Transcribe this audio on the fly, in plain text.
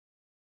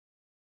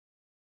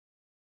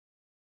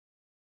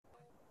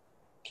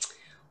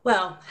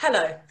Well,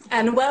 hello,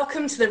 and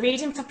welcome to the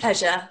Reading for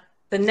Pleasure,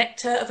 the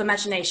Nectar of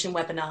Imagination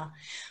webinar,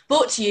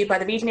 brought to you by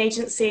the Reading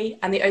Agency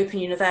and the Open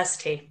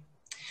University.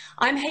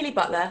 I'm Hayley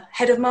Butler,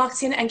 Head of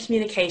Marketing and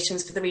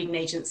Communications for the Reading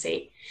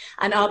Agency,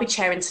 and I'll be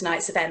chairing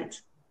tonight's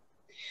event.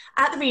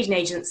 At the Reading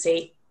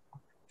Agency,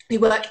 we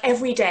work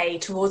every day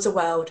towards a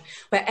world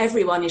where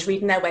everyone is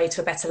reading their way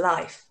to a better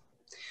life.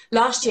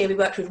 Last year, we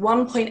worked with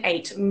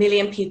 1.8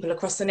 million people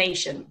across the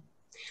nation.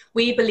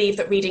 We believe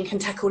that reading can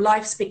tackle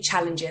life's big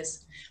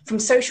challenges, from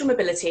social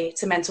mobility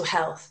to mental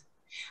health.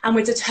 And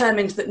we're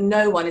determined that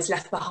no one is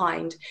left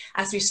behind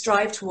as we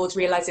strive towards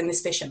realising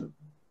this vision.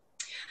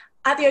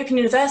 At the Open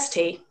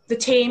University, the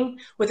team,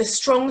 with a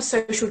strong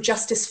social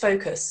justice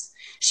focus,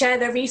 share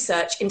their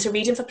research into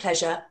reading for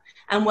pleasure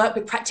and work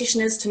with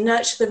practitioners to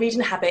nurture the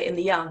reading habit in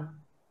the young.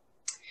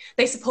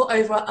 They support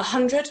over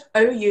 100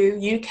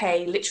 OU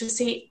UK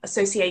Literacy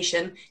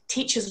Association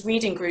teachers'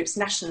 reading groups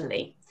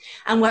nationally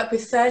and work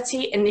with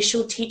 30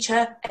 initial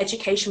teacher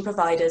education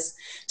providers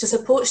to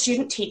support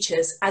student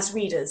teachers as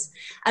readers,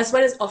 as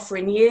well as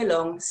offering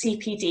year-long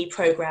CPD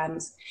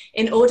programmes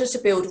in order to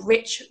build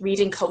rich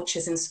reading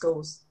cultures in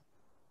schools.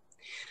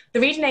 The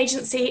Reading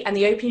Agency and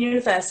the Open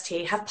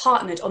University have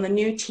partnered on the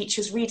new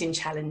Teachers Reading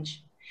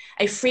Challenge,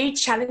 a free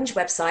challenge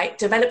website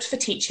developed for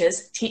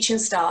teachers, teaching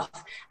staff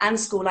and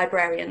school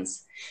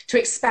librarians to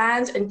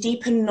expand and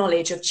deepen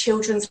knowledge of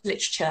children's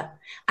literature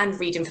and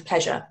reading for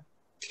pleasure.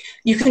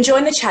 You can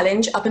join the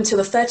challenge up until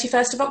the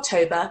 31st of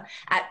October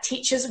at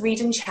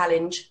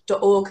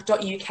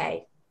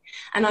teachersreadingchallenge.org.uk,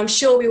 and I'm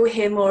sure we will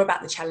hear more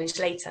about the challenge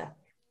later.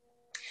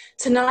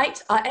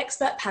 Tonight, our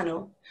expert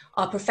panel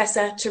are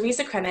Professor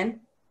Teresa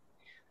Cremin,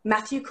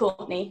 Matthew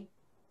Courtney,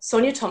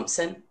 Sonia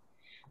Thomson,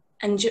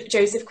 and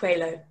Joseph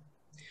Coelho.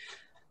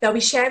 They'll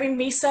be sharing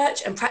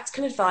research and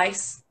practical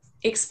advice,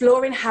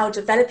 exploring how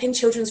developing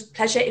children's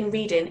pleasure in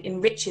reading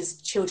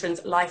enriches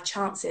children's life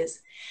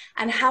chances,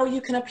 and how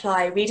you can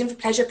apply reading for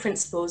pleasure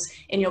principles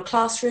in your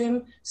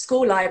classroom,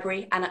 school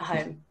library, and at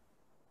home.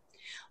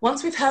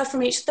 Once we've heard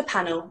from each of the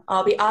panel,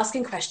 I'll be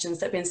asking questions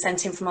that have been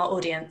sent in from our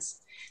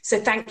audience. So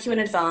thank you in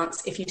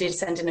advance if you did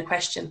send in a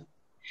question.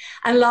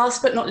 And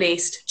last but not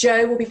least,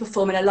 Jo will be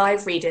performing a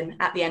live reading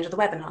at the end of the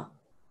webinar.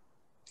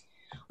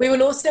 We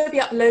will also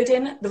be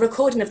uploading the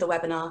recording of the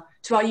webinar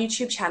to our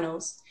YouTube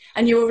channels,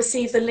 and you will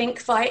receive the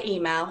link via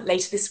email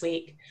later this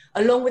week,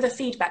 along with a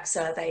feedback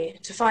survey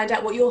to find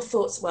out what your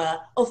thoughts were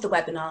of the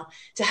webinar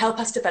to help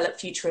us develop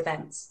future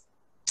events.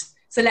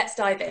 So let's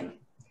dive in.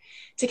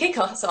 To kick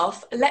us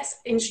off,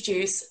 let's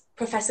introduce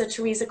Professor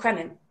Teresa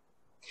Cremin.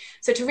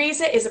 So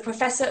Teresa is a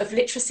Professor of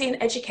Literacy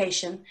and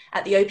Education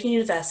at the Open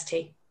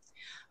University.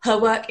 Her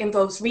work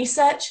involves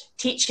research,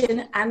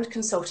 teaching and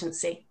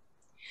consultancy.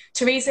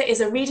 Teresa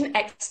is a reading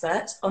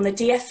expert on the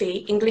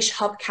DFE English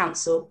Hub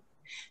Council,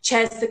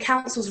 chairs the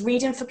Council's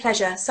Reading for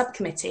Pleasure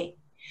subcommittee,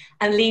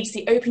 and leads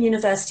the Open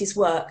University's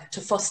work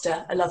to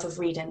foster a love of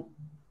reading.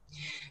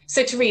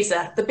 So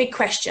Teresa, the big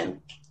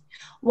question,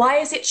 why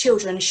is it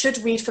children should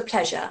read for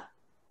pleasure,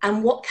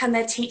 and what can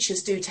their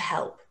teachers do to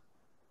help?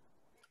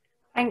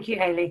 Thank you,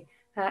 Hayley.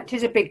 It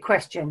is a big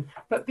question,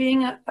 but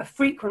being a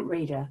frequent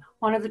reader,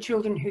 one of the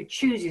children who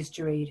chooses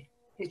to read,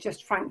 is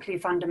just frankly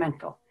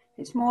fundamental.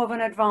 It's more of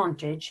an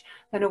advantage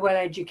than a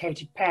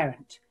well-educated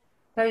parent.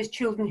 Those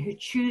children who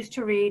choose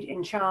to read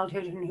in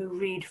childhood and who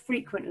read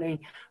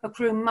frequently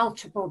accrue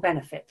multiple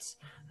benefits.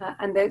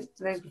 And there's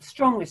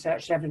strong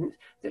research evidence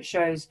that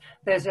shows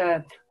there's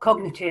a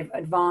cognitive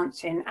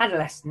advance in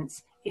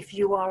adolescence if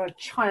you are a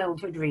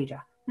childhood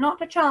reader.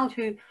 Not a child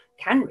who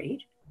can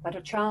read, but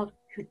a child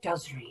who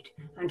does read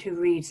and who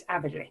reads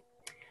avidly.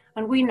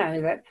 And we know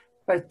that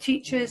both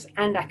teachers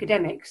and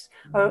academics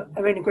are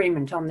in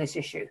agreement on this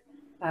issue.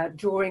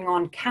 Drawing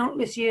on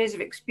countless years of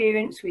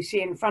experience we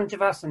see in front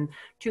of us and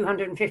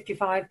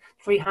 255,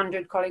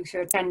 300 colleagues who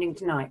are attending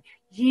tonight.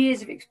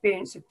 Years of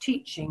experience of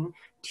teaching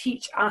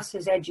teach us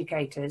as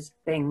educators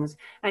things,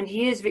 and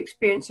years of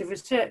experience of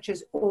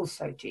researchers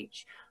also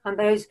teach. And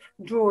those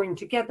drawing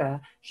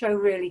together show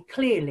really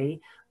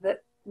clearly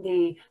that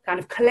the kind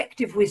of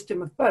collective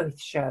wisdom of both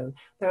show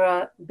there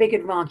are big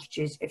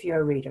advantages if you're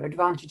a reader,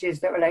 advantages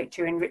that relate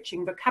to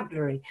enriching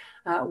vocabulary,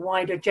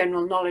 wider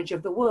general knowledge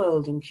of the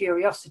world and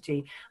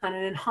curiosity, and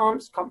an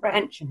enhanced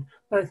comprehension,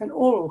 both an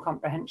oral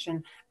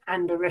comprehension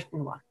and a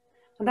written one.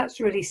 And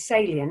that's really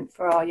salient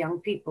for our young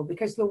people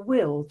because the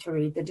will to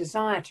read, the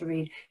desire to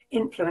read,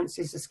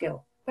 influences the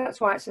skill.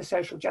 That's why it's a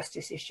social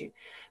justice issue,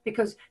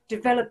 because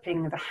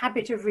developing the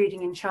habit of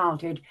reading in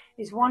childhood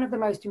is one of the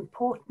most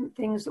important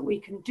things that we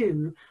can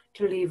do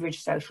to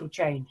leverage social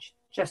change,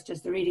 just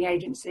as the Reading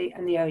Agency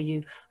and the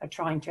OU are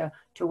trying to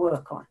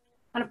work on.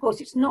 And of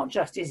course, it's not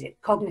just, is it,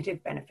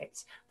 cognitive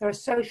benefits. There are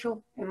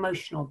social,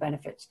 emotional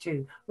benefits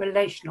too,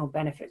 relational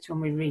benefits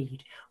when we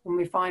read. When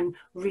we find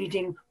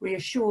reading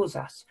reassures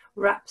us,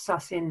 wraps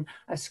us in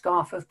a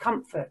scarf of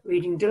comfort.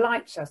 Reading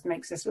delights us,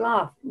 makes us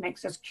laugh,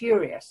 makes us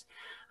curious.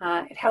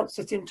 It helps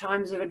us in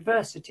times of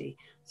adversity.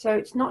 So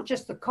it's not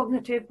just the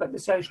cognitive, but the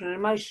social and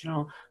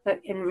emotional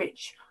that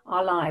enrich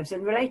our lives.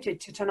 And related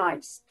to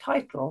tonight's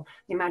title,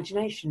 the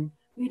imagination,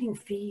 Reading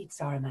feeds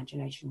our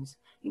imaginations.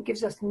 It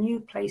gives us new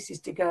places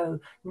to go,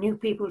 new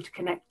people to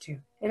connect to.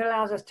 It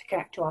allows us to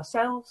connect to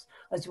ourselves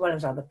as well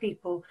as other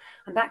people.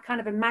 And that kind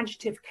of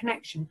imaginative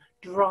connection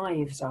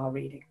drives our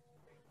reading.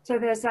 So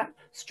there's that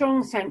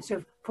strong sense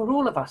of, for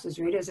all of us as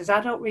readers, as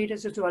adult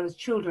readers as well as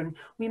children,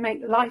 we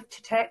make life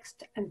to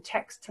text and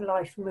text to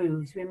life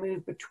moves. We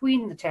move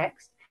between the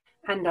text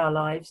and our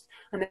lives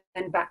and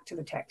then back to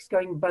the text,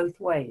 going both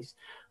ways.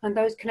 And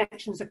those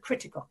connections are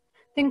critical.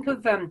 Think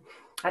of,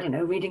 I don't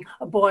know, reading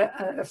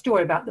a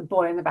story about the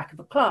boy in the back of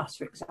a class,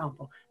 for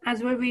example.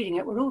 As we're reading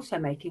it, we're also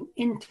making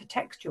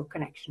intertextual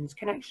connections,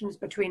 connections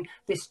between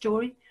this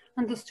story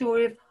and the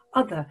story of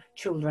other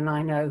children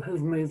I know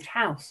who've moved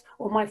house,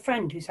 or my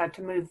friend who's had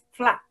to move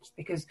flats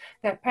because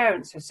their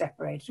parents are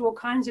separated. All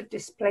kinds of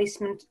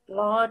displacement,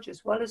 large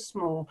as well as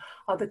small,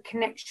 are the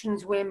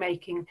connections we're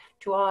making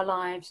to our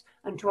lives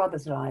and to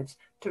others' lives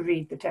to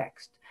read the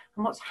text.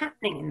 And what's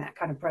happening in that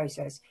kind of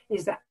process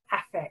is that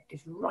affect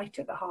is right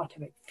at the heart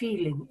of it,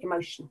 feeling,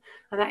 emotion.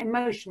 And that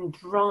emotion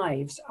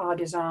drives our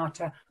desire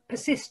to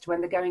persist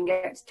when the going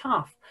gets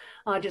tough,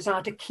 our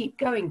desire to keep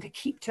going, to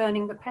keep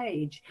turning the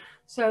page.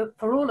 So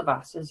for all of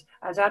us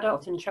as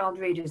adults and child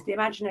readers, the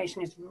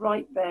imagination is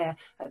right there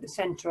at the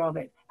centre of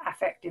it,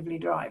 affectively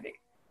driving.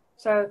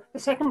 So the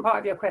second part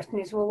of your question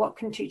is, well, what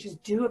can teachers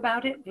do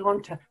about it? We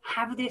want to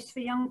have this for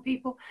young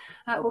people.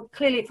 Well,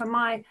 clearly for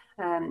my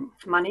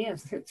money,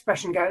 as the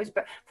expression goes,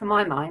 but for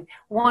my mind,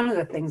 one of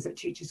the things that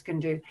teachers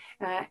can do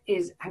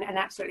is, and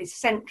absolutely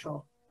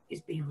central,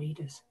 is be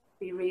readers.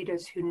 Be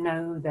readers who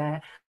know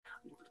their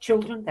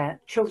children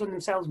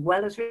themselves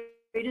well as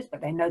readers, but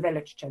they know their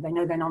literature, they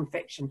know their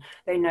non-fiction,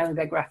 they know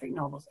their graphic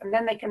novels, and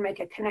then they can make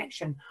a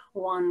connection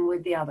one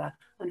with the other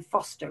and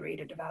foster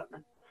reader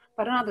development.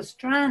 But another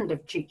strand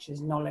of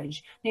teachers'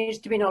 knowledge needs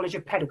to be knowledge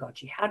of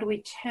pedagogy. How do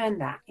we turn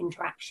that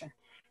into action?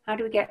 How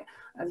do we get,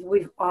 as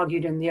we've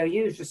argued in the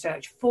OU's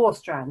research, 4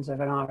 strands of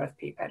an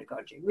RFP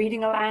pedagogy?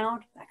 Reading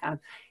aloud, that kind of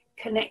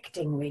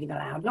connecting reading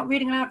aloud. Not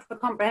reading aloud for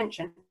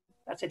comprehension,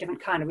 that's a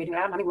different kind of reading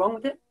aloud, nothing wrong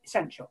with it,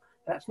 essential.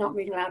 But that's not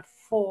reading aloud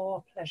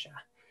for pleasure.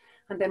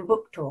 And then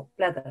book talk,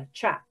 blether,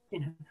 chat,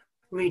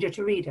 reader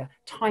to reader,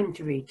 time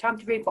to read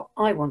what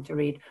I want to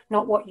read,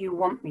 not what you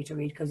want me to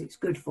read because it's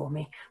good for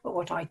me, but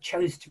what I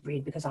chose to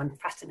read because I'm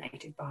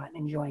fascinated by it and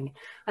enjoying it.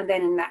 And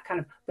then in that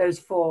kind of, those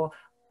 4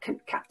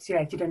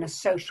 encapsulated in a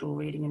social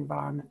reading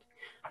environment.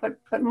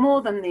 But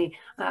more than the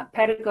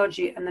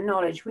pedagogy and the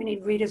knowledge, we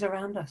need readers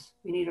around us.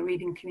 We need a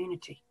reading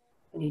community.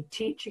 We need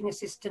teaching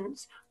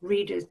assistants,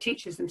 readers,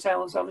 teachers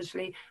themselves,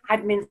 obviously,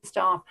 admin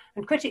staff,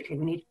 and critically,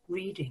 we need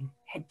reading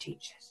head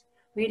teachers.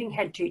 Reading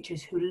head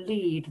teachers who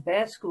lead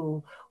their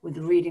school with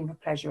reading for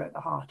pleasure at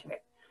the heart of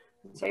it.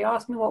 And so you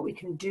ask me what we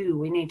can do.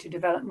 We need to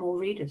develop more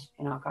readers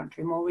in our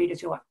country, more readers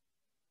who are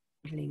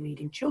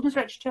reading children's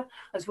literature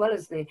as well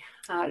as the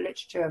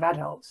literature of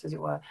adults, as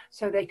it were,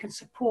 so they can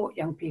support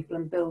young people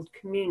and build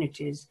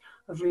communities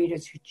of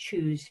readers who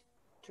choose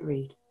to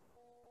read.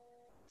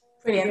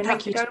 Brilliant,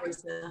 thank you,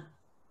 Teresa.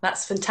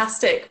 That's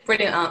fantastic,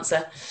 brilliant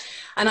answer.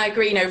 And I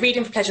agree,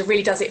 reading for pleasure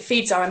really does, it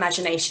feeds our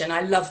imagination.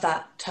 I love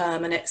that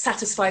term, and it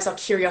satisfies our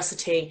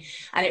curiosity,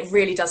 and it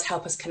really does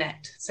help us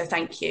connect. So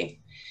thank you.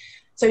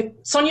 So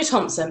Sonia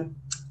Thomson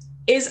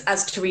is,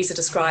 as Teresa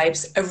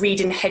describes, a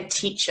reading head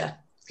teacher.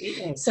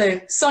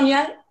 So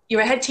Sonia,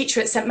 you're a head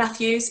teacher at St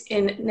Matthew's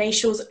in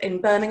Nashles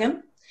in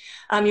Birmingham.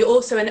 You're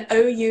also an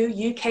OU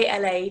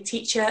UKLA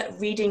teacher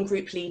reading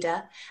group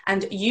leader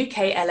and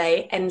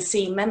UKLA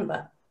NC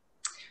member.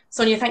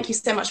 Sonia, thank you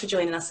so much for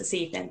joining us this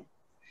evening.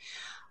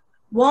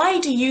 Why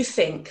do you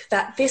think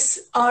that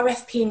this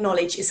RFP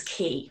knowledge is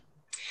key?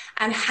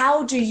 And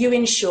how do you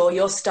ensure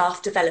your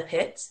staff develop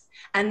it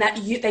and that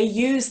they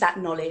use that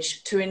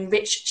knowledge to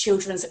enrich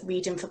children's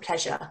reading for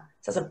pleasure?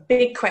 So that's a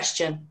big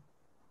question.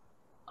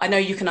 I know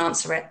you can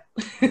answer it.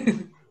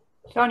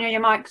 Sonia, your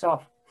mic's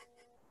off.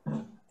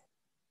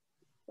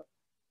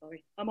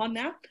 Sorry, I'm on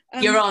now.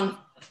 You're on.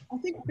 I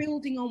think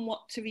building on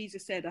what Teresa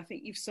said, I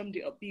think you've summed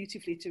it up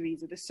beautifully,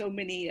 Teresa. There's so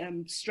many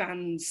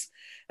strands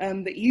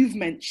that you've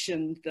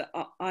mentioned that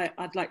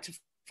I'd like to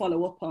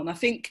follow up on. I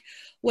think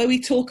where we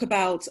talk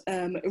about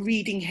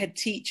reading head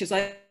teachers,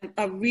 I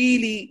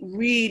really,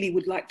 really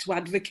would like to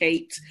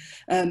advocate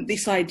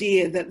this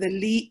idea that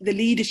the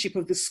leadership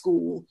of the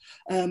school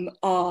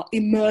are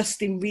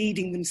immersed in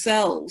reading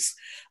themselves,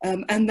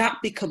 and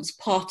that becomes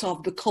part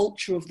of the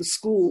culture of the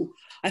school.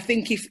 I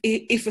think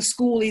if a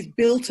school is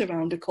built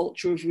around a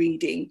culture of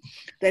reading,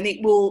 then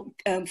it will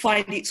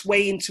find its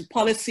way into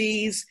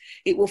policies,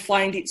 it will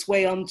find its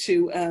way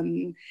onto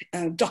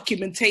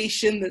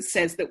documentation that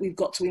says that we've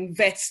got to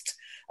invest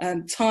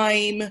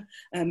time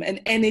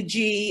and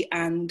energy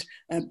and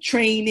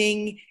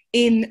training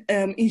in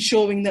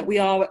ensuring that we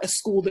are a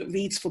school that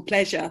reads for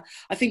pleasure.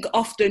 I think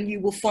often you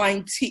will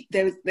find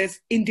there's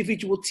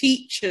individual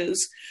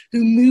teachers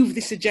who move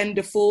this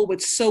agenda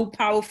forward so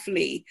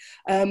powerfully,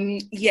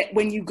 yet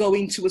when you go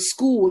into a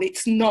school,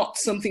 it's not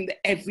something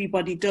that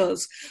everybody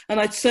does. And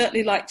I'd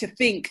certainly like to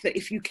think that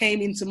if you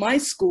came into my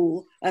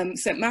school,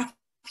 St Matthew's,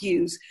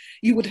 Matthews,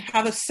 you would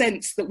have a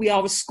sense that we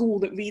are a school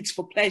that reads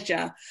for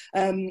pleasure,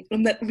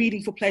 and that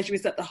reading for pleasure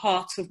is at the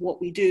heart of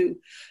what we do.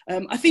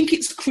 I think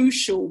it's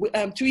crucial.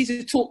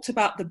 Teresa talked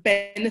about the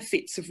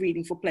benefits of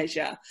reading for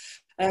pleasure.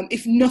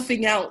 If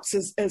nothing else,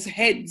 as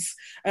heads,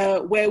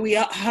 where we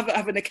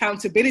have an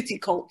accountability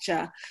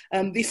culture,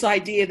 this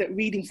idea that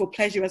reading for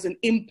pleasure has an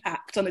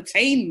impact on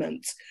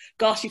attainment,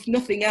 gosh, if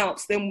nothing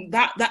else, then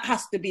that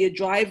has to be a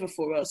driver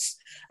for us,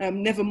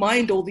 never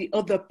mind all the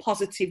other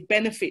positive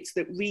benefits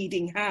that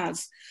reading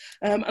has.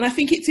 And I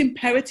think it's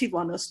imperative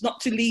on us not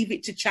to leave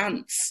it to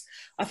chance.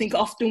 I think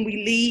often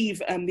we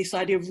leave this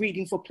idea of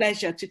reading for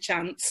pleasure to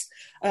chance,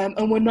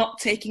 and we're not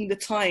taking the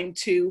time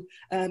to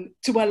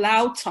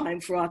allow time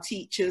for our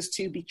teachers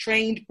to be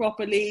trained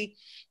properly,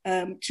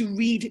 to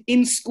read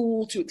in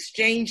school, to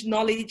exchange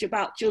knowledge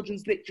about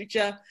children's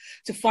literature,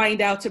 to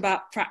find out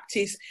about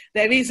practice.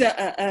 There is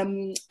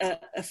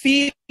a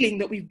feeling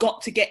that we've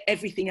got to get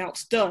everything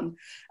else done.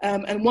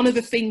 And one of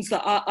the things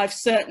that I've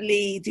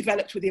certainly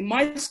developed within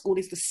my school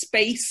is the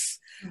space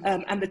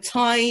and the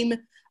time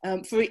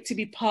for it to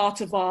be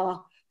part of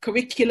our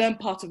curriculum,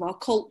 part of our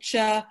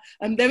culture.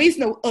 And there is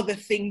no other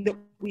thing that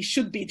we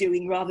should be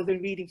doing rather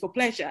than reading for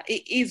pleasure.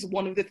 It is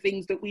one of the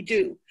things that we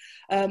do.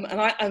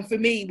 And for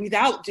me,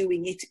 without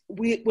doing it,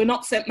 we're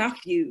not St.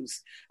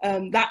 Matthews.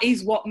 That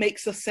is what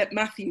makes us St.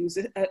 Matthews,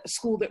 a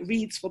school that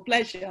reads for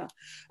pleasure.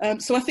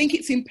 So I think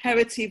it's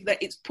imperative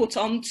that it's put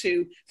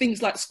onto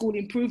things like school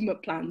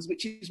improvement plans,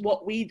 which is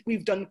what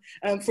we've done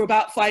for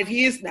about 5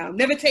 years now.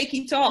 Never take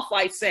it off,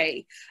 I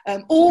say.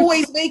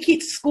 Always make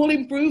it school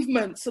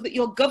improvement so that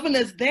your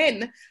governors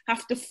then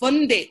have to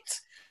fund it.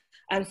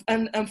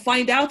 And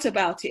find out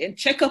about it and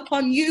check up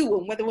on you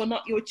and whether or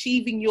not you're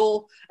achieving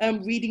your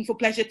reading for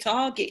pleasure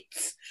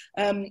targets.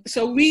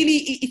 So really,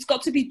 it's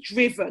got to be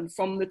driven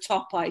from the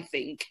top, I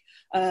think.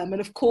 And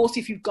of course,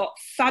 if you've got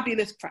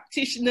fabulous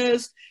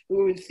practitioners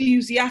who are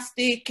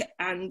enthusiastic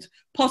and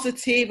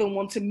positive and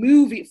want to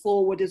move it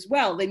forward as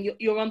well, then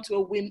you're onto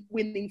a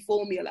winning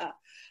formula.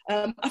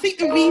 I think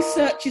the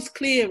research is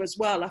clear as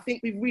well. I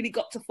think we've really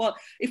got to follow,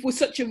 if we're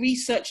such a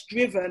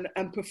research-driven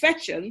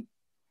profession,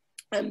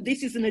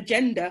 this is an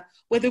agenda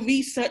where the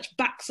research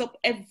backs up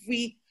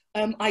every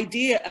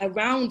idea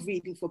around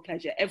reading for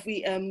pleasure,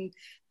 every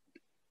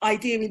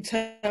idea in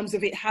terms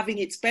of it having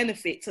its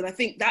benefits. And I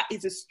think that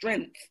is a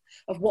strength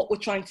of what we're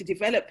trying to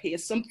develop here,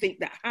 something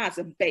that has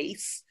a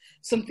base,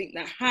 something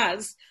that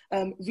has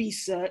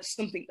research,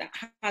 something that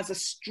has a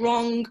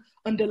strong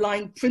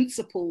underlying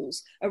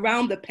principles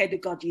around the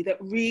pedagogy that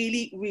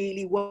really,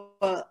 really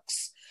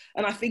works.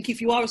 And I think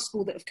if you are a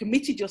school that have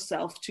committed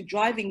yourself to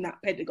driving that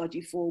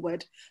pedagogy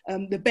forward,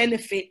 the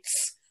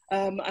benefits,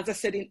 as I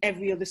said in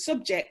every other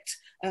subject,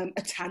 are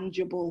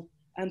tangible.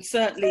 And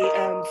certainly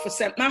for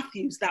St.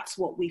 Matthews, that's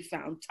what we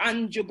found,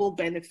 tangible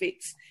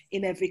benefits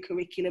in every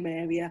curriculum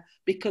area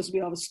because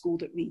we are a school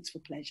that reads for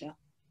pleasure.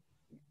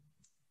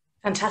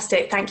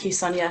 Fantastic. Thank you,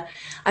 Sonia.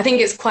 I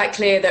think it's quite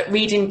clear that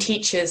reading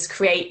teachers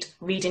create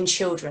reading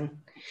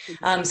children.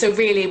 So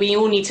really, we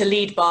all need to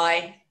lead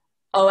by,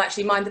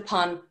 actually, mind the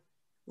pun,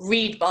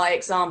 read by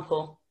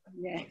example.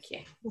 Yeah. Thank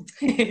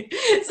you.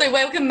 So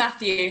welcome,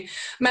 Matthew.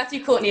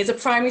 Matthew Courtney is a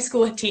primary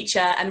school teacher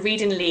and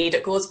reading lead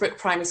at Goresbrook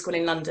Primary School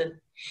in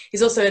London.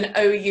 He's also an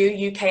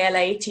OU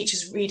UKLA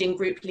Teachers Reading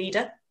Group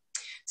leader.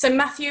 So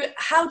Matthew,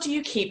 how do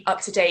you keep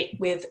up to date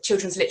with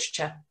children's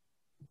literature?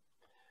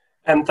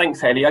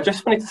 Thanks, Hayley. I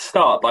just wanted to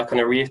start by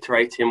kind of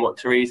reiterating what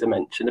Teresa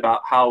mentioned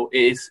about how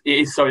it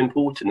is so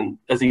important,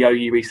 as the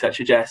OU research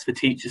suggests, for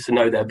teachers to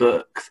know their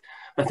books.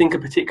 I think a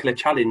particular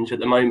challenge at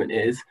the moment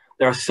is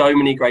there are so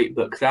many great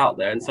books out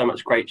there and so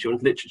much great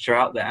children's literature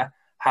out there.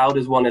 How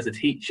does one as a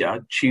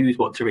teacher choose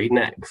what to read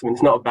next? I mean,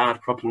 it's not a bad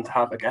problem to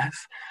have, I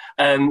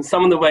guess.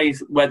 Some of the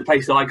ways where the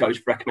places I go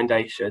for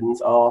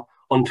recommendations are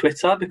on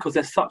Twitter, because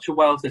there's such a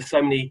wealth. There's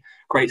so many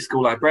great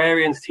school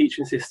librarians,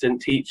 teaching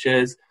assistant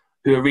teachers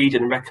who are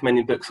reading and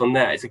recommending books on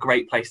there. It's a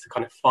great place to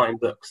kind of find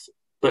books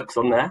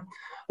on there.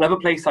 Another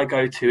place I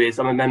go to is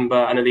I'm a member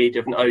and a leader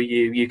of an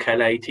OU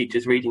UKLA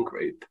Teachers Reading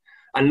Group.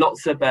 And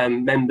lots of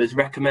members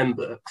recommend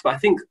books. But I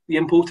think the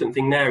important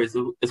thing there is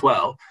as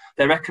well,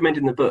 they're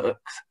recommending the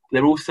books.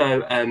 They're also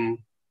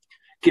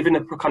giving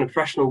a kind of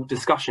professional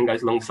discussion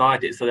goes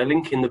alongside it. So they're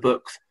linking the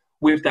books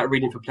with that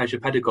reading for pleasure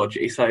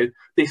pedagogy. So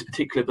this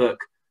particular book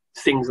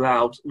sings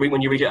loud.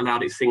 When you read it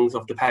aloud, it sings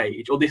off the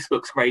page. Or this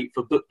book's great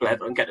for book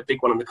leather and get a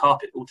big one on the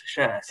carpet all to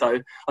share. So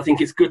I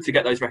think it's good to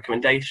get those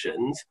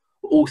recommendations,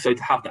 but also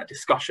to have that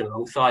discussion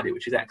alongside it,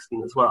 which is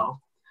excellent as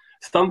well.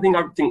 Something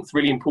I think is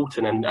really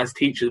important, and as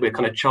teachers we're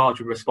kind of charged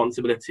with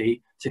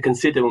responsibility to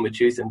consider when we're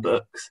choosing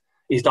books,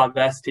 is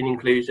diversity and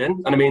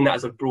inclusion. And I mean that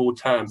as a broad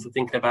term, so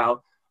thinking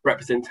about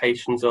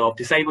representations of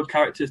disabled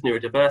characters,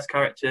 neurodiverse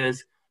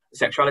characters,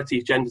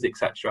 sexualities, genders,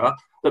 etc.,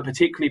 but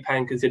particularly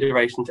paying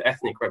consideration to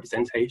ethnic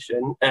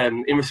representation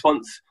in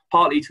response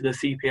partly to the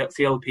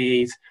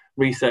CLPE's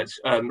research,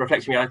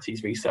 Reflecting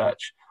Realities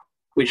research,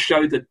 which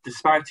showed the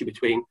disparity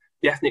between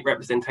the ethnic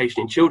representation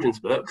in children's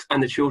books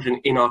and the children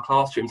in our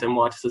classrooms and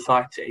wider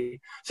society.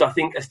 So I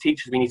think as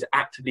teachers, we need to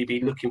actively be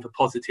looking for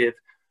positive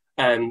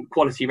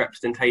quality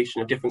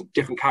representation of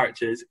different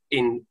characters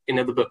in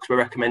other books we're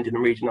recommending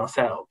and reading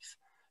ourselves.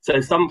 So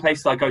some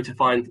places I go to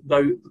find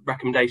those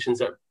recommendations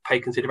that pay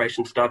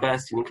consideration to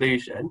diversity and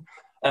inclusion.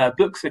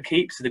 Books for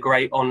Keeps is a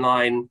great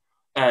online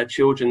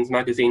children's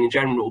magazine in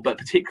general, but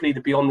particularly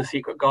the Beyond the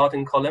Secret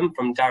Garden column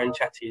from Darren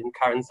Chetty and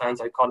Karen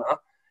Sands O'Connor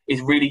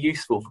is really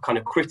useful for kind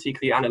of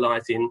critically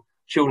analysing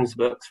children's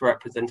books for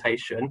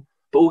representation,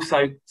 but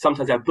also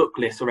sometimes they have book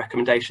lists or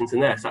recommendations in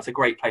there, so that's a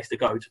great place to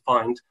go to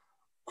find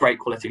great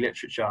quality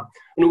literature.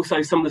 And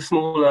also some of the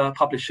smaller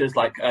publishers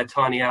like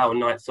Tiny Owl and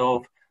Knights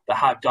of, that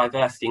have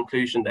diversity,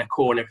 inclusion, their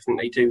core and everything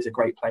they do is a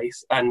great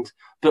place. And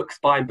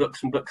buying books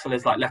from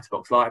booksellers like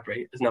Letterbox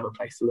Library is another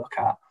place to look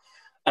at.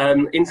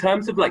 In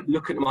terms of like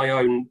looking at my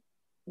own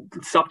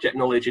subject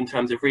knowledge in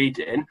terms of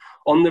reading,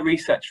 on the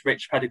Research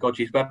Rich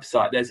Pedagogy's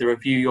website, there's a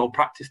review your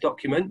practice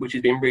document, which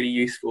has been really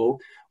useful.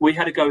 We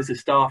had to go as a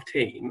staff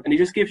team, and it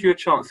just gives you a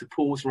chance to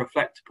pause and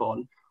reflect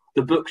upon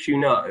the books you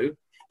know,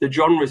 the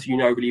genres you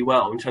know really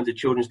well in terms of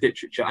children's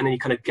literature, and any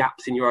kind of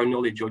gaps in your own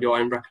knowledge or your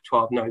own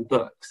repertoire of known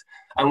books.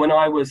 And when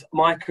I was,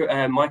 my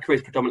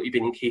career's predominantly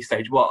been in Key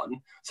Stage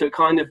 1, so it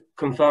kind of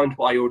confirmed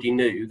what I already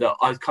knew, that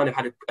I kind of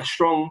had a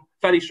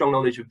fairly strong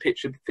knowledge of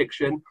picture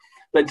fiction.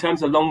 But in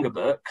terms of longer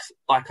books,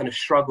 I kind of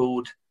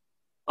struggled.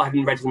 I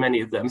hadn't read as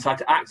many of them, so I had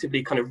to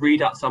actively kind of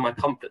read outside my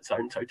comfort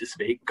zone, so to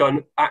speak, go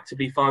and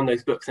actively find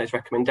those books and those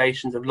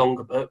recommendations of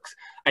longer books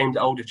aimed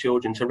at older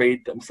children to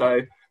read them.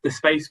 So The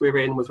Space We're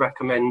In was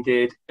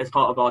recommended as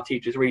part of our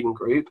teachers' reading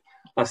group.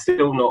 I'm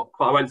still not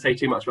quite, I won't say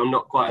too much, but I'm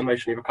not quite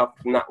emotionally recovered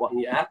from that one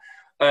yet.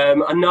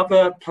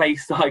 Another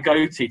place that I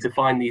go to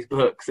find these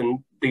books and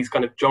these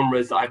kind of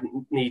genres that I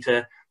need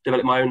to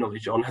develop my own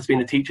knowledge on has been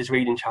the Teachers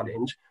Reading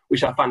Challenge,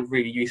 which I found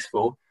really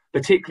useful.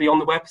 Particularly on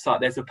the website,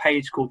 there's a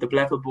page called the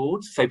Blever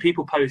Boards. So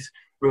people post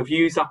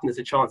reviews up and there's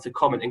a chance to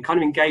comment and kind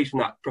of engage in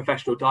that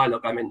professional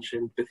dialogue I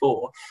mentioned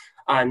before.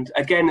 And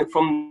again,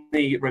 from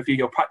the Review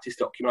Your Practice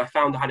document, I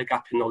found I had a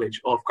gap in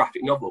knowledge of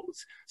graphic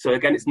novels. So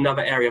again, it's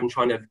another area I'm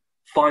trying to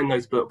find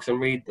those books and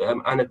read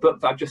them. And a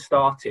book that I've just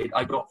started,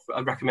 I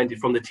recommended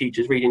from the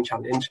Teachers Reading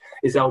Challenge,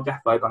 is El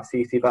Defo by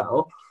C.C.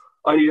 Bell.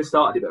 I only just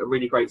started it, but a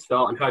really great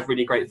start, and heard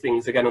really great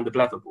things again on the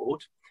Blever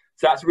board.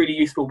 So that's a really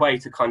useful way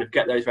to kind of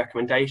get those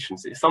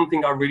recommendations. It's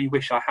something I really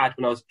wish I had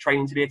when I was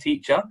training to be a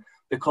teacher,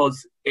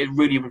 because it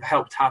really would have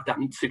helped to have that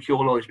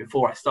secure knowledge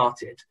before I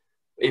started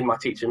in my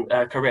teaching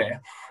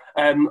career.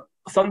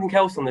 Something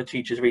else on the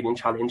Teachers Reading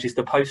Challenge is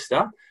the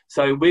poster.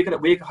 So we're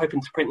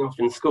hoping to print them off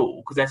in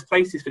school, because there's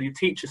places for the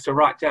teachers to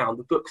write down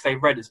the books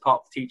they've read as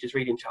part of the Teachers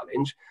Reading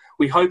Challenge.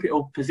 We hope it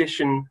will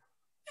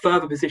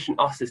further position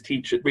us as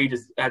teachers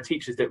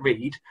that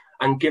read,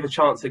 and give a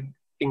chance to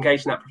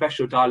engage in that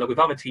professional dialogue with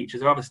other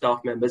teachers or other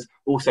staff members,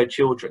 also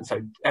children.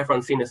 So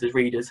everyone's seen us as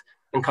readers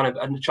and kind of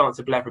a chance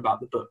to blabber about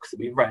the books that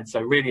we've read.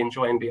 So really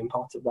enjoying being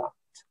part of that.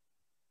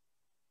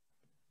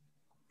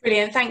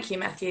 Brilliant, thank you,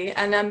 Matthew.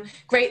 And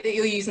great that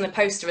you're using the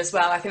poster as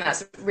well. I think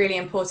that's really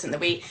important,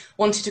 that we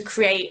wanted to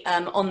create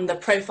on the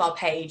profile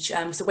page.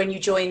 So when you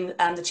join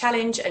the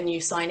challenge and you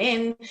sign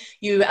in,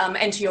 you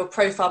enter your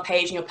profile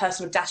page and your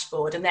personal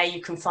dashboard, and there you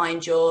can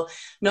find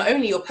not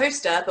only your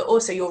poster, but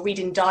also your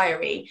reading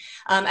diary.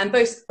 And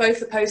both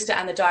the poster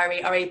and the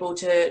diary are able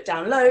to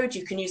download.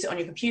 You can use it on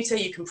your computer,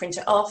 you can print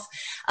it off,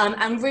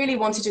 and really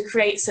wanted to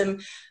create some,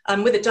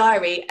 with a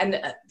diary,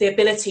 and the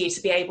ability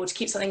to be able to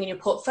keep something in your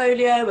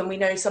portfolio. And we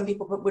know some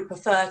people would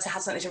prefer to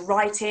have something to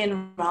write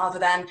in rather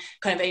than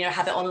kind of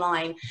have it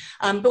online.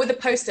 But with the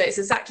poster, it's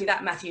exactly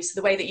that, Matthew. So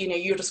the way that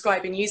you're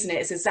describing using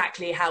it is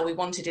exactly how we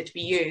wanted it to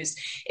be used.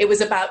 It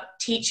was about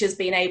teachers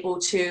being able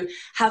to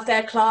have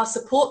their class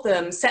support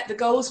them, set the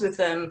goals with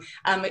them,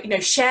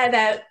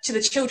 share to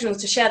the children,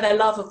 to share their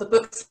love of the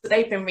books that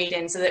they've been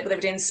reading, so that they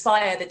would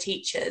inspire the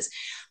teachers,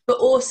 but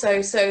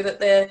also so that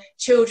the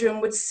children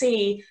would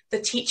see the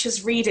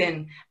teachers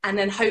reading, and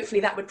then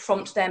hopefully that would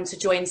prompt them to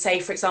join,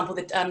 say, for example,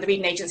 the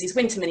Reading Agency's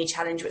Winter Mini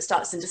Challenge, which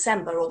starts in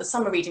December, or the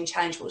Summer Reading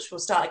Challenge, which will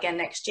start again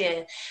next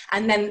year.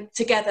 And then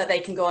together they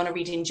can go on a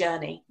reading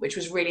journey, which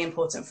was really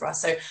important for us.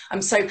 So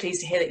I'm so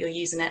pleased to hear that you're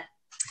using it.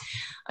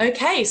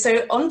 Okay,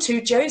 so on to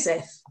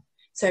Joseph.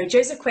 So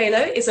Joseph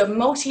Coelho is a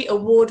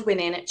multi-award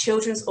winning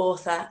children's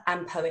author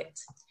and poet.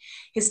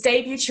 His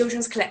debut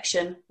children's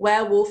collection,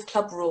 Werewolf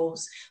Club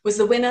Rules, was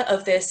the winner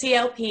of the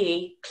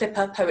CLPE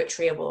Clipper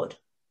Poetry Award.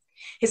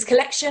 His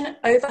collection,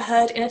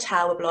 Overheard in a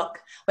Tower Block,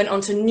 went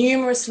on to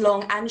numerous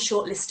long and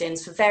short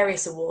listings for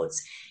various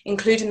awards,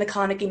 including the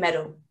Carnegie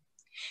Medal.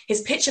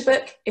 His picture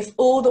book, If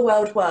All the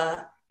World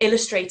Were,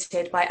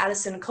 illustrated by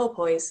Alison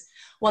Colpoys,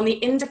 won the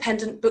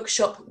Independent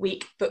Bookshop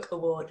Week Book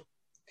Award.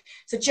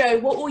 So Joe,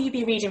 what will you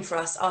be reading for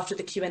us after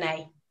the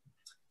Q&A?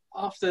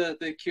 After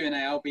the Q&A,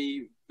 I'll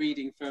be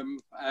reading from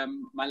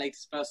my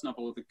latest first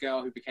novel, The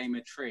Girl Who Became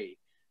a Tree.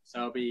 So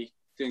I'll be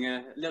doing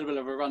a little bit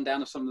of a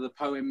rundown of some of the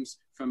poems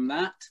from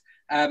that.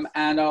 And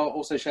I'll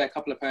also share a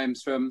couple of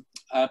poems from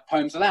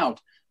Poems Aloud,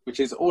 which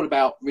is all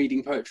about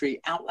reading poetry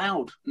out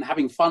loud and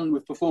having fun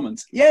with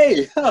performance.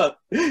 Yay!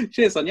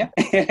 Cheers, Sonia.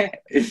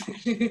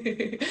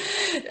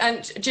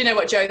 And do you know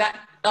what, Joe, that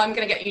I'm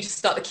going to get you to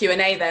start the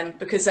Q&A then,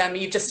 because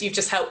you've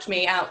just helped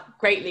me out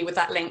greatly with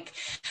that link.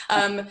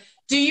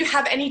 Do you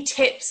have any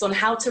tips on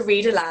how to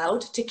read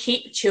aloud to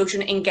keep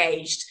children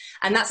engaged?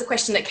 And that's a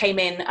question that came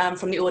in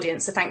from the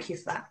audience, so thank you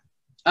for that.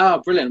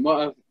 Oh, brilliant.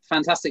 What a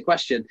fantastic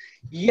question.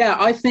 Yeah,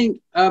 I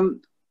think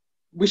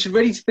we should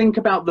really think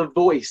about the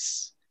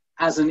voice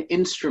as an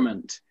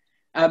instrument,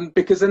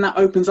 because then that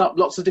opens up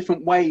lots of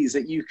different ways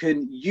that you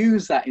can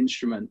use that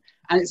instrument.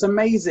 And it's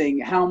amazing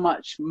how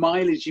much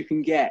mileage you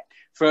can get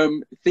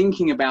from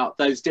thinking about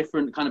those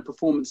different kind of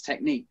performance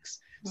techniques.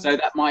 So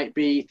that might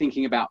be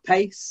thinking about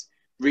pace,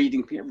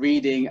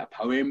 reading a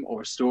poem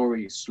or a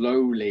story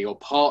slowly, or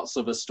parts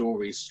of a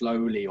story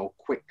slowly or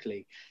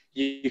quickly.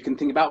 You can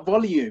think about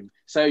volume.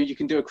 So you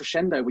can do a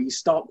crescendo where you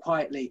start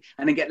quietly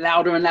and then get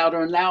louder and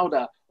louder and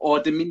louder, or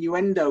a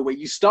diminuendo where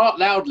you start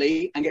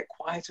loudly and get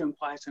quieter and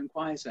quieter and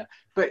quieter.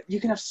 But you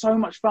can have so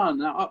much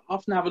fun. And I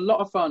often have a lot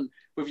of fun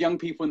with young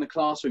people in the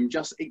classroom,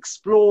 just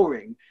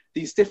exploring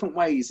these different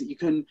ways that you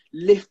can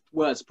lift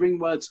words, bring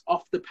words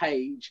off the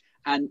page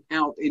and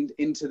out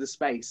into the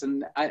space.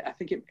 And I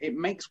think it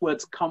makes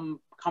words come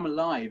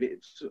alive.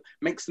 It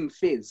makes them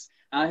fizz.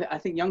 And I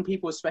think young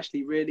people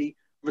especially really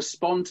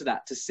respond to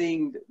that, to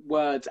seeing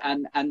words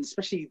and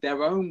especially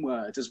their own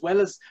words, as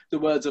well as the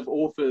words of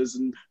authors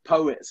and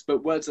poets,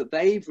 but words that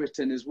they've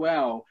written as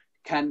well,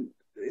 can,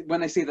 when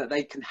they see that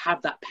they can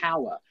have that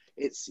power,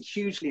 it's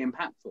hugely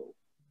impactful.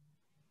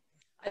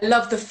 I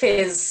love the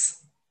fizz.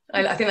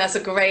 I think that's a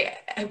great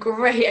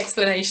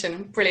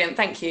explanation. Brilliant.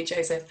 Thank you,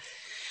 Joseph.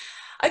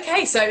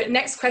 Okay, so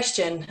next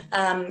question.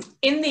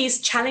 In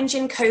these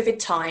challenging COVID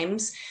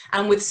times,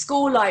 and with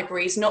school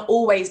libraries not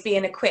always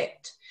being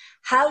equipped,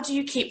 how do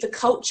you keep the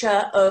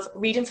culture of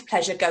reading for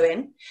pleasure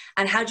going?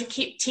 And how do you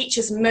keep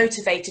teachers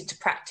motivated to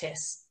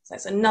practice? So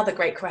that's another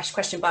great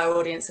question by our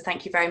audience, so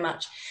thank you very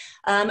much.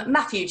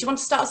 Matthew, do you want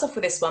to start us off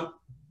with this one?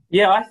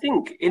 Yeah, I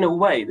think in a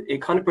way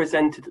it kind of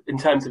presented, in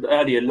terms of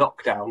earlier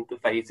lockdown, the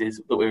phases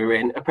that we were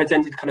in, it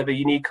presented kind of a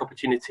unique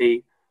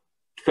opportunity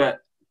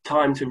for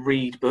time to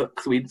read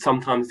books we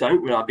sometimes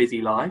don't in our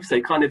busy lives.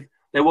 So kind of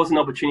there was an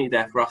opportunity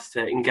there for us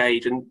to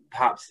engage and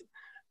perhaps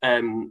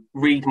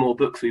read more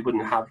books we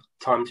wouldn't have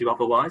time to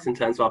otherwise in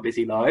terms of our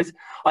busy lives.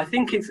 I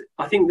think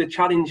the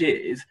challenge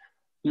is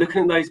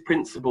looking at those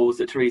principles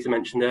that Teresa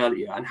mentioned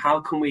earlier, and how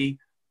can we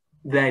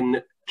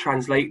then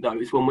translate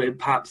those when we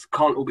perhaps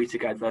can't all be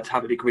together to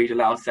have a big read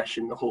aloud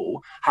session in the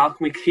hall. How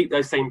can we keep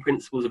those same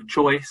principles of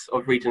choice,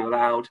 of reading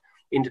aloud,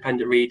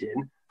 independent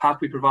reading? How can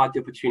we provide the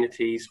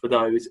opportunities for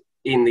those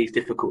in these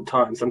difficult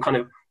times? I'm kind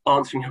of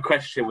answering your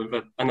question with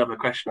another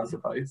question, I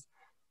suppose.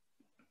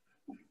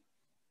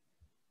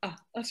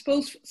 I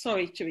suppose,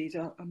 sorry,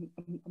 Teresa, I'm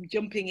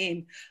jumping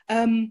in.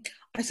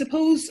 I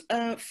suppose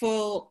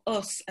for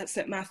us at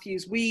St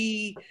Matthew's,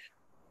 we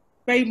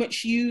very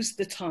much use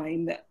the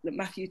time that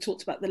Matthew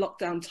talked about, the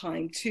lockdown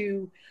time,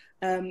 to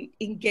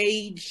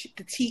engage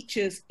the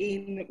teachers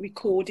in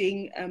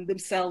recording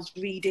themselves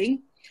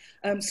reading.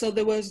 So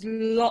there was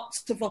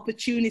lots of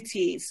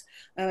opportunities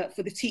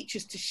for the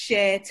teachers to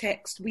share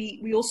text.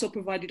 We also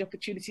provided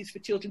opportunities for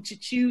children to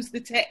choose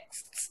the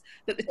texts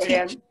that the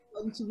teacher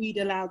wanted to read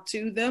aloud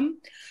to them,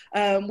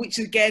 which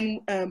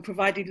again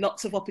provided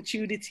lots of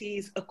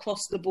opportunities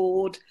across the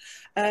board.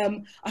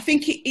 I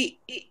think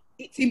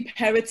it's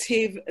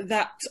imperative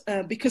that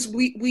because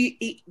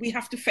we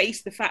have to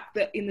face the fact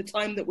that in the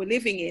time that we're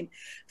living in,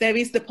 there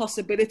is the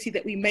possibility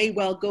that we may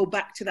well go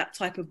back to that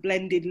type of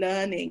blended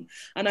learning.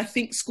 And I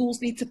think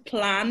schools need to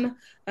plan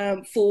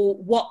for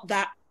what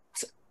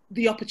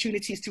the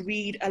opportunities to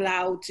read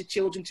aloud to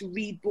children, to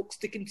read books,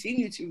 to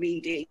continue to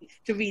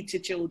read to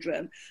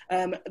children,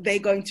 they're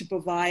going to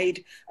provide.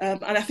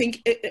 And I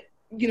think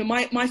you know,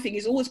 my thing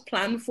is always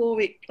plan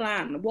for it,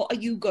 plan. What are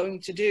you going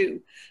to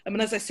do? I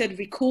mean, as I said,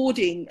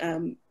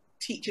 recording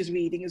teachers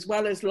reading as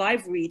well as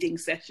live reading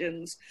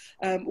sessions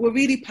were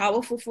really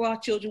powerful for our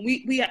children.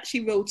 We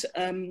actually wrote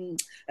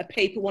a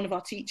paper, one of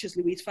our teachers,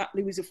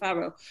 Louisa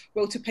Farrow,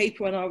 wrote a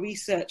paper on our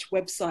research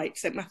website,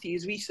 St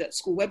Matthew's Research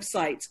School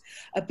website,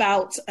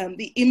 about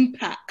the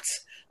impact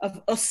of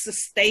us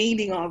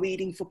sustaining our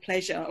reading for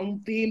pleasure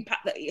and the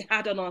impact that it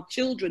had on our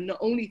children, not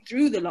only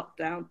through the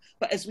lockdown,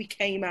 but as we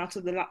came out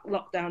of the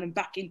lockdown and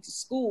back into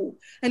school.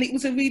 And it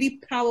was a really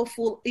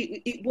powerful,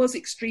 it was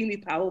extremely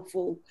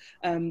powerful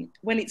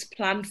when it's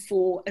planned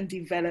for and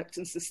developed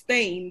and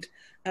sustained.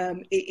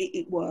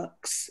 It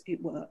works.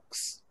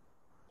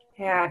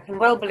 Yeah, I can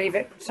well believe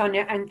it,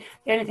 Sonia. And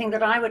the only thing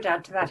that I would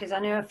add to that is I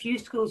know a few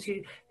schools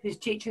whose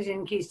teachers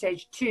in Key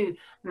Stage 2,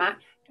 Matt,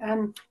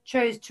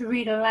 chose to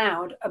read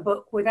aloud a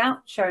book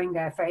without showing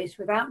their face,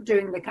 without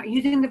doing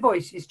using the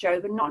voices, Joe,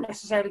 but not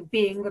necessarily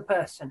being the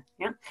person.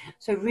 Yeah.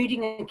 So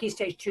reading a Key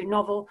Stage 2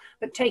 novel,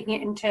 but taking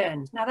it in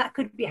turns. Now that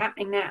could be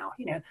happening now.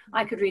 You know,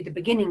 I could read the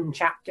beginning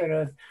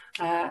chapter of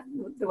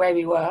The Way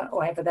We Were, or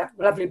whatever that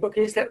lovely book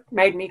is that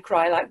made me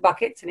cry like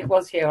buckets, and it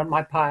was here on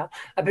my pile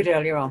a bit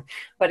earlier on.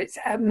 But it's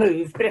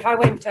moved. But if I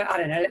went to, I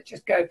don't know, let's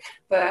just go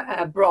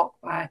for Brock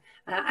by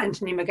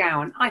Anthony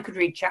McGowan, I could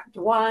read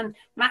chapter 1,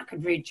 Matt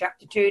could read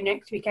chapter 2, do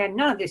next weekend.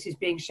 None of this is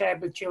being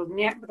shared with children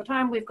yet. By the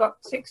time we've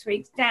got 6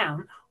 weeks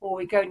down, or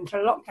we go into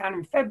lockdown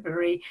in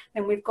February,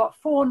 then we've got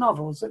 4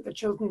 novels that the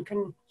children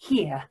can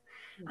hear.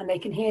 And they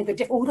can hear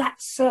oh,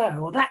 that's Sir,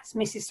 or that's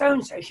Mrs.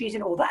 So-and-so, she's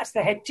in, or that's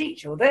the head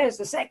teacher, or there's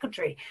the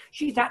secretary,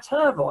 that's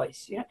her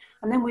voice, you know.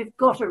 And then we've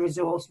got a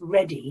resource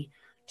ready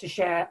to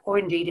share, or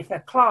indeed if their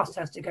class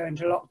has to go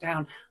into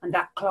lockdown, and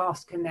that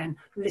class can then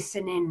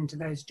listen in to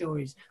those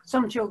stories.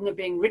 Some children are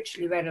being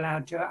richly read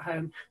aloud to at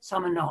home,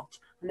 some are not,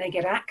 and they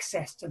get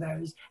access to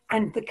those,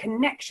 and the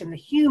connection, the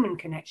human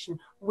connection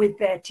with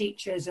their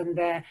teachers and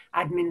their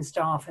admin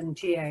staff and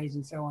TAs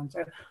and so on.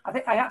 So I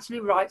think I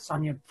absolutely right,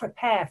 Sonia,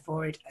 prepare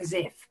for it as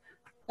if.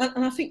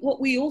 And I think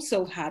what we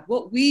also had,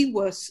 what we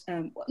were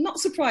not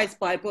surprised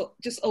by, but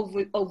just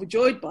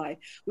overjoyed by,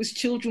 was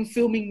children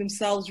filming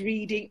themselves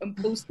reading and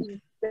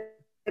posting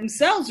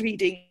themselves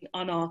reading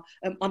on our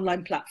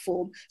online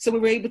platform. So we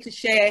were able to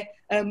share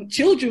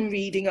children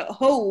reading at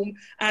home,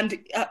 and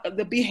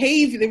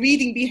the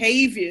reading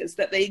behaviours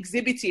that they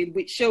exhibited,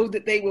 which showed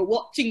that they were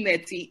watching their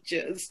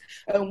teachers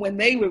when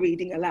they were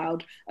reading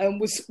aloud,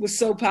 was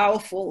so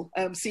powerful,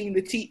 seeing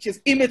the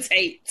teachers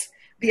imitate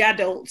the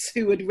adults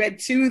who had read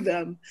to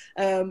them.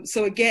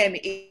 So again,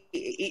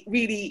 it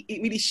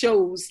really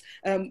shows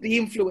the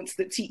influence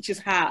that teachers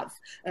have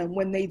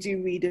when they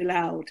do read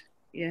aloud.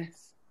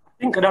 Yes.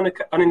 I think an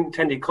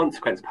unintended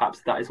consequence perhaps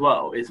of that as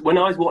well is when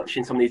I was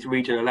watching some of these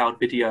reading aloud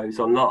videos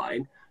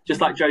online,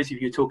 just like Joseph,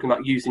 you were talking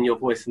about using your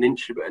voice as an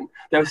instrument,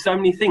 there were so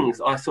many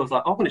things I saw,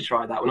 like, I want to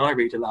try that when I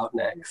read aloud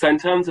next. So in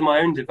terms of my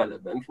own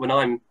development, when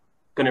I'm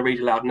going to read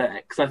aloud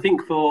next, I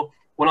think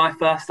when I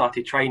first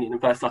started training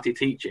and first started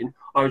teaching,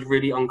 I was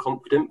really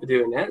unconfident with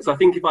doing it. So I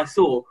think if I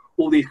saw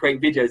all these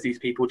great videos, these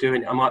people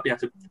doing it, I might be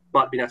able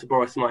to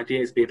borrow some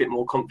ideas, be a bit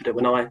more confident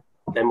when I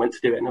then went to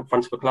do it in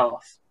front of a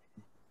class.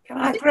 Can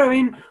I throw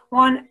in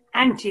one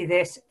anti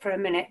this for a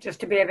minute,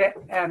 just to be a bit,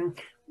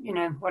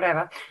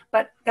 whatever.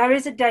 But there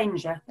is a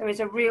danger, there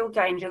is a real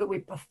danger that we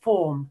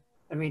perform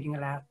the reading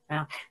aloud.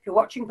 Now, if you're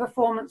watching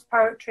performance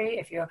poetry,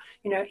 if you're,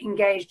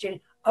 engaged in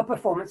a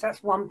performance,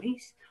 that's one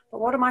piece. But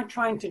what am I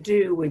trying to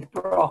do with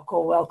Brock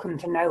or Welcome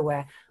to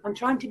Nowhere? I'm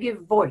trying to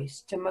give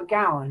voice to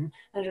McGowan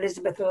and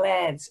Elizabeth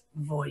Laird's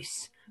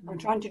voice. I'm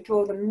trying to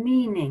draw the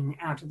meaning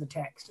out of the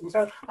text. And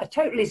so I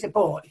totally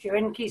support if you're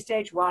in Key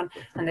Stage 1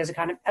 and there's a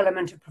kind of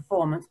element of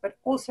performance, but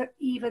also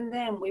even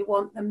then we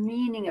want the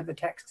meaning of the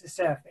text to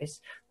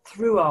surface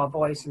through our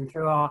voice and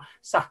through our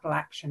subtle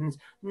actions,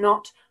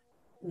 not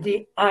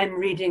I'm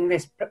reading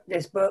this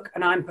book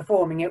and I'm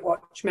performing it,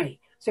 watch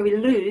me. So we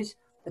lose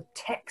the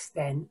text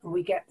then and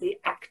we get the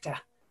actor.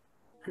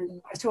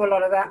 And I saw a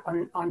lot of that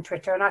on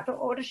Twitter, and I thought,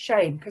 oh, what a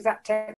shame, because that text